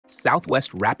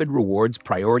Southwest Rapid Rewards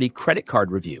Priority Credit Card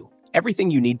Review.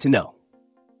 Everything you need to know.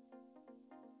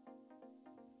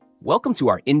 Welcome to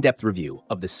our in-depth review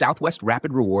of the Southwest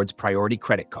Rapid Rewards Priority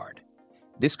Credit Card.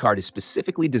 This card is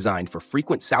specifically designed for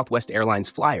frequent Southwest Airlines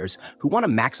flyers who want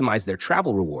to maximize their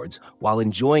travel rewards while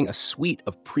enjoying a suite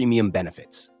of premium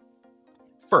benefits.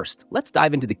 First, let's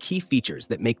dive into the key features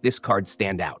that make this card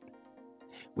stand out.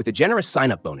 With a generous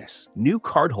sign-up bonus, new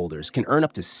cardholders can earn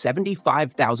up to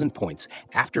 75,000 points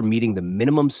after meeting the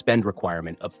minimum spend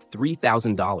requirement of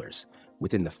 $3,000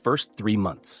 within the first 3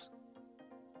 months.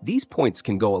 These points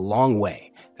can go a long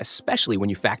way, especially when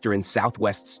you factor in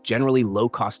Southwest's generally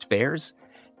low-cost fares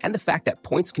and the fact that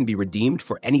points can be redeemed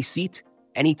for any seat,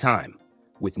 anytime,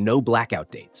 with no blackout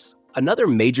dates. Another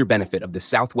major benefit of the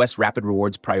Southwest Rapid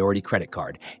Rewards Priority Credit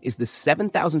Card is the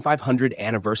 7,500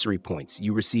 anniversary points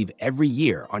you receive every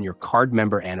year on your card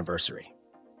member anniversary.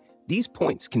 These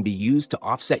points can be used to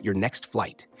offset your next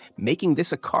flight, making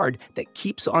this a card that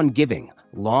keeps on giving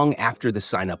long after the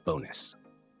sign-up bonus.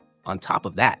 On top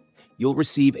of that, you'll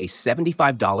receive a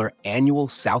 $75 annual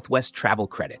Southwest travel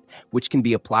credit, which can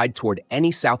be applied toward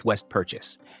any Southwest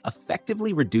purchase,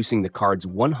 effectively reducing the card's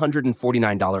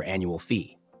 $149 annual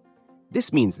fee.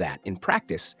 This means that, in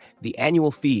practice, the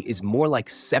annual fee is more like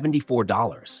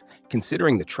 $74,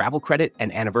 considering the travel credit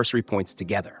and anniversary points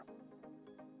together.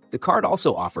 The card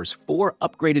also offers 4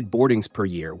 upgraded boardings per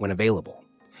year when available.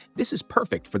 This is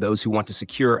perfect for those who want to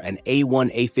secure an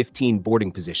A1, A15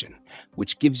 boarding position,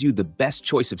 which gives you the best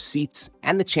choice of seats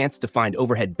and the chance to find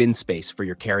overhead bin space for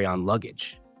your carry-on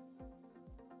luggage.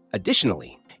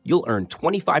 Additionally, you'll earn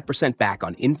 25% back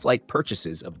on in-flight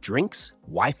purchases of drinks,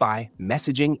 Wi-Fi,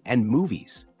 messaging, and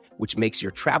movies, which makes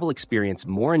your travel experience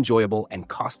more enjoyable and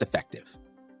cost-effective.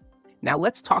 Now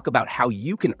let's talk about how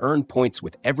you can earn points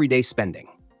with everyday spending.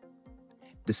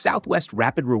 The Southwest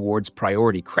Rapid Rewards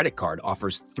Priority Credit Card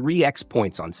offers 3x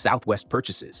points on Southwest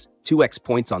purchases, 2x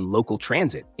points on local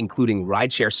transit, including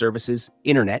rideshare services,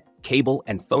 internet, cable,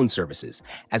 and phone services,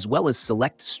 as well as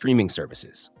select streaming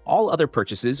services. All other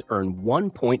purchases earn 1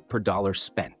 point per dollar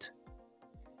spent.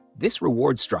 This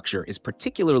reward structure is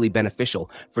particularly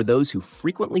beneficial for those who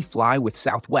frequently fly with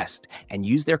Southwest and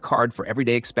use their card for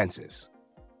everyday expenses.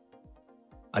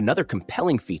 Another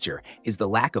compelling feature is the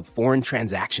lack of foreign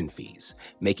transaction fees,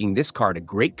 making this card a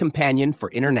great companion for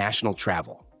international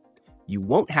travel. You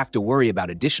won't have to worry about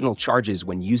additional charges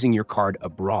when using your card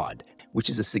abroad, which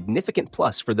is a significant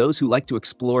plus for those who like to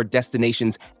explore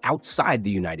destinations outside the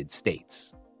United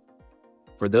States.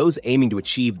 For those aiming to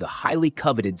achieve the highly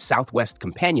coveted Southwest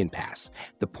Companion Pass,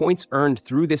 the points earned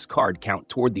through this card count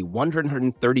toward the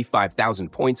 135,000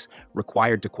 points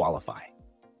required to qualify.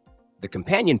 The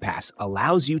Companion Pass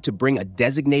allows you to bring a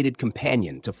designated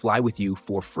companion to fly with you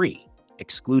for free,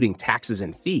 excluding taxes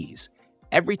and fees,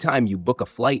 every time you book a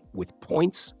flight with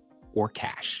points or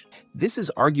cash. This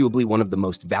is arguably one of the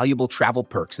most valuable travel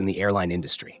perks in the airline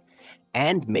industry,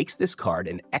 and makes this card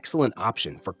an excellent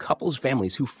option for couples,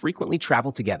 families who frequently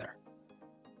travel together.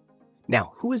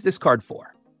 Now, who is this card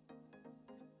for?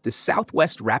 The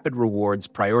Southwest Rapid Rewards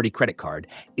Priority Credit Card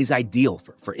is ideal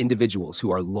for individuals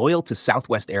who are loyal to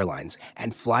Southwest Airlines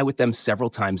and fly with them several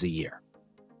times a year.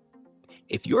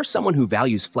 If you're someone who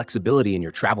values flexibility in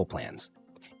your travel plans,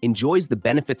 enjoys the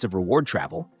benefits of reward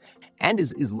travel, and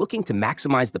is looking to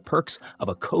maximize the perks of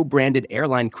a co-branded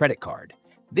airline credit card,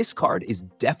 this card is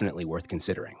definitely worth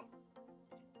considering.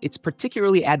 It's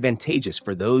particularly advantageous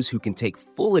for those who can take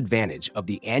full advantage of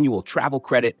the annual travel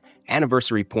credit,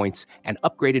 anniversary points, and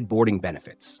upgraded boarding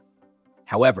benefits.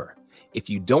 However, if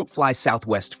you don't fly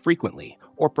Southwest frequently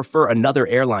or prefer another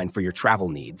airline for your travel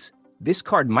needs, this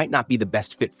card might not be the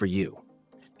best fit for you,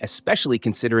 especially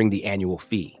considering the annual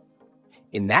fee.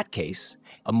 In that case,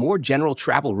 a more general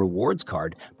travel rewards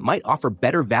card might offer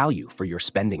better value for your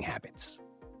spending habits.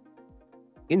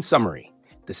 In summary,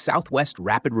 the Southwest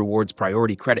Rapid Rewards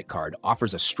Priority Credit Card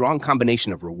offers a strong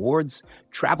combination of rewards,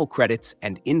 travel credits,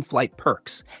 and in-flight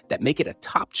perks that make it a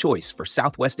top choice for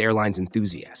Southwest Airlines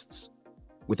enthusiasts.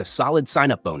 With a solid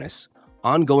sign-up bonus,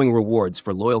 ongoing rewards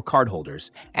for loyal cardholders,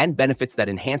 and benefits that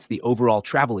enhance the overall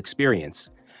travel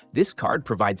experience, this card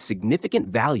provides significant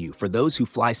value for those who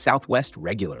fly Southwest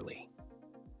regularly.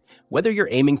 Whether you're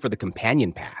aiming for the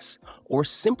Companion Pass or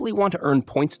simply want to earn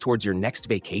points towards your next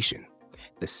vacation,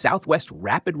 the Southwest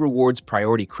Rapid Rewards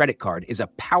Priority Credit Card is a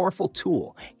powerful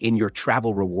tool in your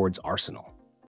travel rewards arsenal.